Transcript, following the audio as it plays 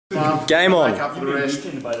fun. Game on. Make up for the rest.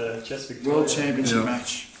 By the Chess Victoria. World Championship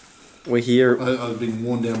match. We're here. I've been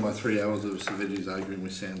worn down by 3 hours of Savages arguing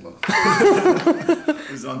with Sandler.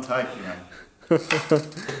 It was on tape, you know.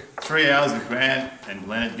 3 hours with Grant and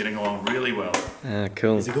Leonard getting along really well. Ah,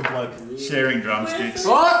 cool. He's a good bloke. Sharing drumsticks.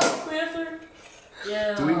 What? Quinford?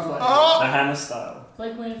 Yeah. Do we play Oh! the hammer style?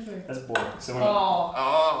 Play Quinford. That's boring. So we're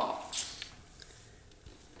Oh.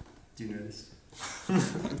 Do you know this?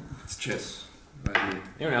 It's chess. Right here.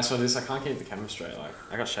 Anyone else want this? I can't keep the camera straight. Like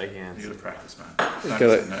I got shaky hands. You gotta practice, man. Got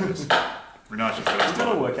Don't it. get nervous. Renard's your first It's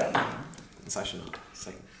gonna time. work out. It's actually not.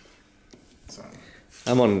 Second. So,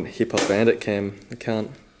 I'm on Hip Hop Bandit cam. I can't.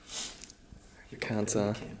 I'm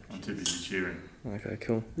too busy cheering. Okay,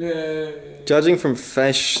 cool. Yeah. Judging from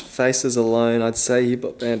faces alone, I'd say Hip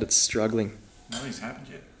Hop Bandit's struggling. Nothing's happened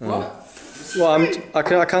yet. What? Well, I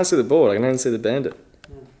can't see the board. I can only see the bandit.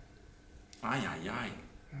 Aye, aye, aye.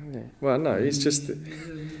 Okay. Well, no, he's just. I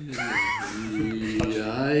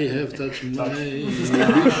have touched my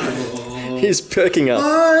He's perking up. I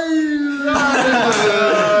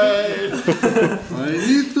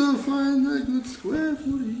need to find a good square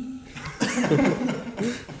footing.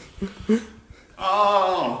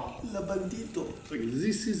 Oh! La bandito.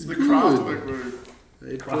 This is The good. Kraftwerk move.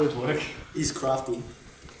 Craft work. He's crafty.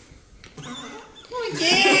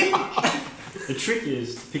 The trick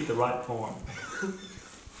is to pick the right pawn.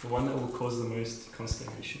 The one that will cause the most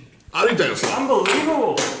consternation. Aridas.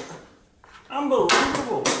 Unbelievable!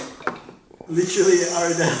 Unbelievable! Literally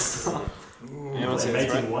Aridel style. Anyone see this,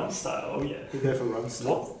 Mating right? one style, oh yeah. You go for run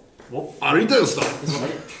What? What? Aridas style.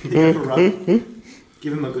 You go for run.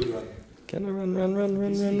 Give him a good run. Can I run?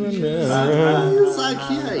 It's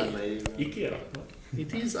IKEA. Ikea.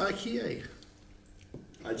 It is IKEA.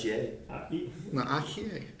 IGA. No,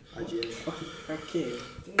 IKEA. IGA. Okay.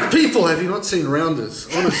 People, have you not seen Rounders?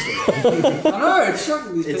 Honestly. I know, it's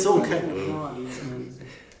shocking. These It's people okay. have no idea.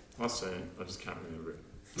 I've seen it, I just can't remember it.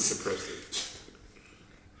 Suppressed it.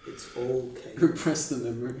 It's okay. Repress the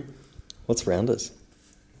memory. What's Rounders?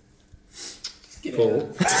 Just get Paul.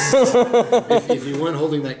 out. if you weren't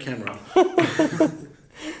holding that camera.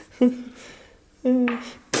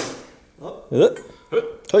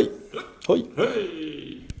 Hoi. Hoi.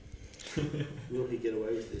 Hey! Will he get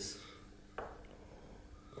away with this?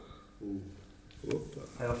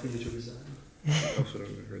 I offer you to resign. Also,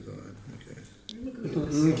 resign. Okay. Look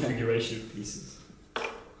at this configuration of pieces.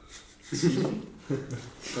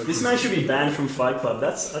 This man should be banned from Fight Club.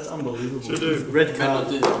 That's unbelievable. Should do. Red card.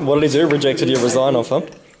 What did he do? Rejected your resign offer?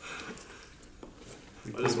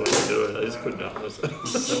 I just wanted to do it, I just couldn't help myself.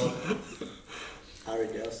 So, Harry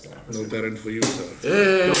Dowstar. No talent for you, sir.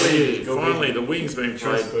 Yeah! Go Finally, big. the wing's been played.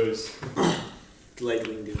 transpose. Late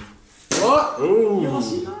winged him. What? Ooh! You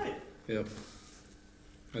lost your night. Yep.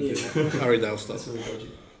 I did. Harry That's Dowstar. really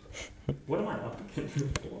dodgy. What am I up against?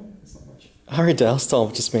 It's not much. Harry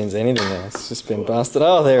Dowstall just means anything now. It's just been bastard.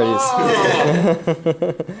 Oh, there it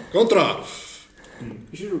is. Contra!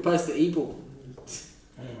 You should replace the e-ball.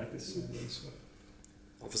 I don't like this.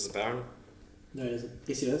 Officer Baron. No, he doesn't.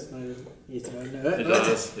 Yes, he does. No, he doesn't. Yes, no, It no.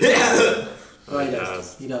 does. Oh, he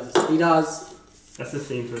does. He does. He does. That's the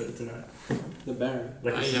theme for tonight. The Baron.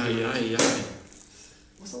 Like Aye, aye, aye, aye.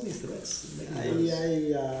 What's all these threats?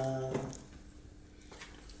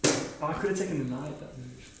 Oh, I could have taken the knight that move.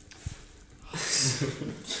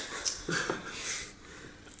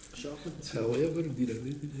 However, did I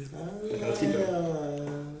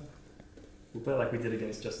We'll play like we did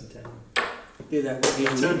against Justin Taylor. Did that. Did It you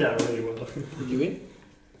turned win? out really well. Did you win?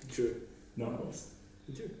 True. No, I lost.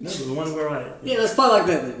 No, but the one where I. Yeah, let's play like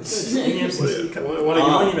that then. In the MCC Cup. What You are you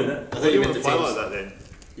weren't even there. I Why thought do you you meant want the to play teams. like that then?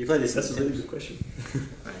 You played this. That's a really good question.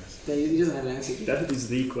 Thanks. He doesn't have an answer. That is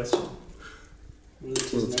the question.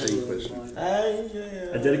 Which Well, is it's a never question. mine. I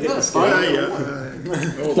dedicate No, this it's fine.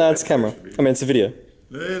 game. No, it's camera. I mean, it's a video.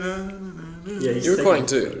 Yeah, he's You're recording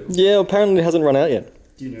taking- too. Yeah, apparently it hasn't run out yet.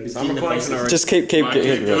 Do you know? He's I'm doing the recording faces. for no Just keep Right, keep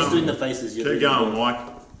getting going. He's doing the faces. You're Keep doing going, the- Mike.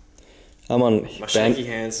 I'm on My shaky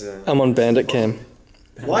hands. I'm on Bandit cam.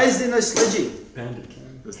 Why is there no sledging? Bandit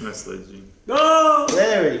cam. There's no sledging. No!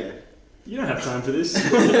 There we go. You don't have time for this.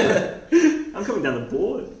 I'm coming down the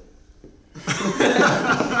board.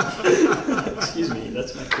 Excuse me,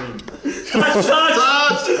 that's my queen. Touch!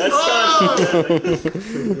 That's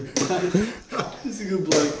touch! He's a good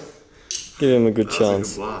bloke. Give him a good That's a good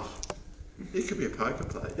chance. bluff. He could be a poker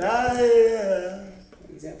player. Yeah.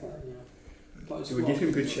 He's out playing now. Close So we give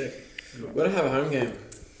him good check. We gotta have a home game.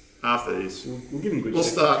 After this, We'll give him good we'll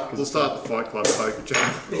check. start the Fight Club poker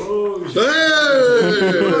channel.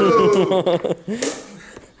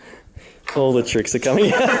 All the tricks are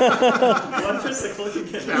coming out. Why press the clock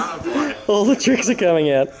again? Counterplay. All the tricks are coming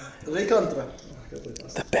out. Recontra.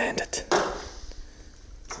 The bandit.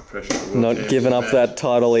 It's the pressure of the world Not champions giving up match. that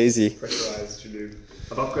title easy. Pressurized to do.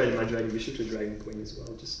 I've upgraded my Dragon Bishop to Dragon Queen as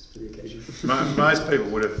well, just for the occasion. Most people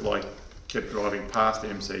would have like kept driving past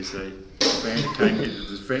MCC. The bandit came here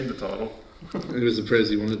to defend the title. It was the Prez,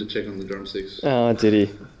 he wanted to check on the drumsticks. Oh, did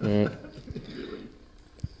he? Mm.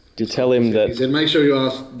 Did you tell him He that? said, make sure you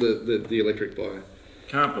ask the electric buy.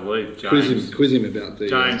 Can't believe Quiz James. him about the...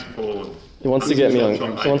 James Paul. He wants to get me on.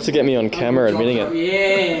 He wants to get me on camera admitting it.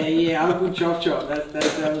 Yeah, I'm a good chop.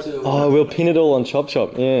 That was a... Oh, we'll pin it all on Chop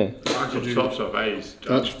Chop. Yeah. Uncle Chop Shop 80s.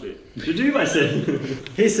 Judge bit. You do, I said.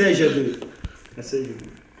 He says you do. I see you.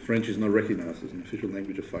 French is not recognised as an official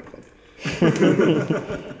language of Fight Club.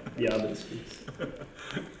 The other speaks.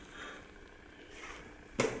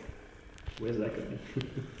 Where's that going?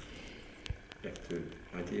 Back to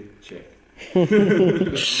idea check. Only a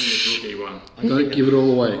rookie one. Don't give it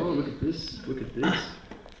all away. Oh, look at this. Look at this.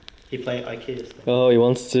 He played IKEA stuff. Oh, he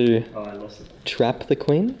wants to Oh, I lost it. trap the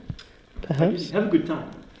queen, perhaps. Have a good time.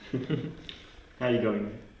 How are you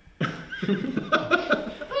going?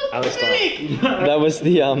 Alistar. That was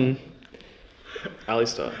the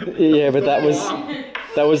Alistar. Yeah, but that was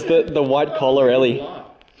the white collar Ellie. I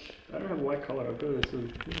don't have a white collar. I've got a sort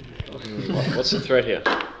of... What's the threat here?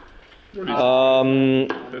 There's no.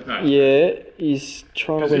 Yeah, he's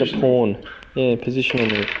trying to win a pawn. Yeah, positional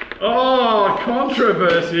move. Oh,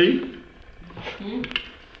 controversy.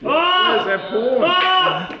 Where's that pawn?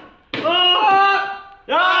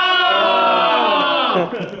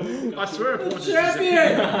 I swear a pawn just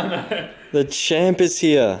Champion! The champ is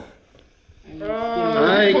here.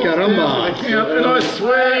 Ay, caramba! And I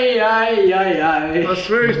swear, Aye. I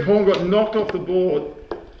swear his pawn got knocked off the board.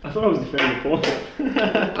 I thought I was defending the pawn.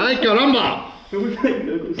 Ay, caramba! We're playing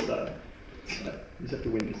Google style. You just have to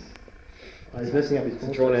win this. He's messing up his It's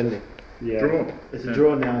a drawn ending. Yeah. Drawn. It's a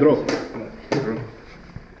draw now. Draw.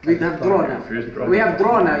 We have draw now. We have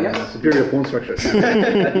draw now, yes? Superior pawn structure.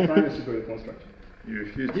 Define a superior pawn structure. You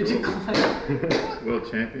refused You to decline. world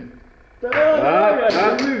champion. I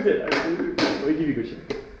moved it. We'll give you a good shot.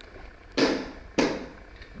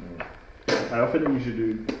 I offer that you should do.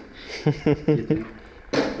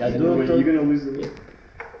 Yeah, You're gonna lose the war.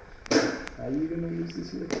 Are you gonna lose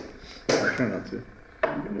this war? I try not to.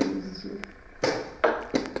 Are you gonna lose this war?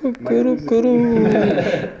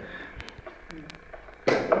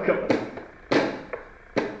 Oh, come on.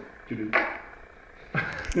 You do.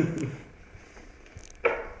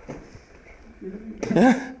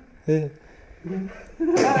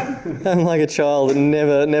 I'm like a child that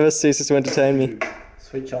never ceases to entertain me.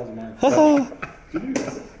 Sweet child of mine. Oh,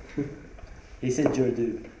 He said Joe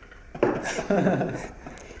do.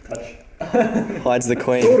 Touch. hides the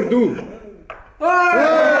queen. Tordu!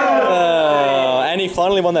 Oh, and he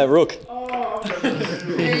finally won that rook.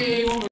 Hey,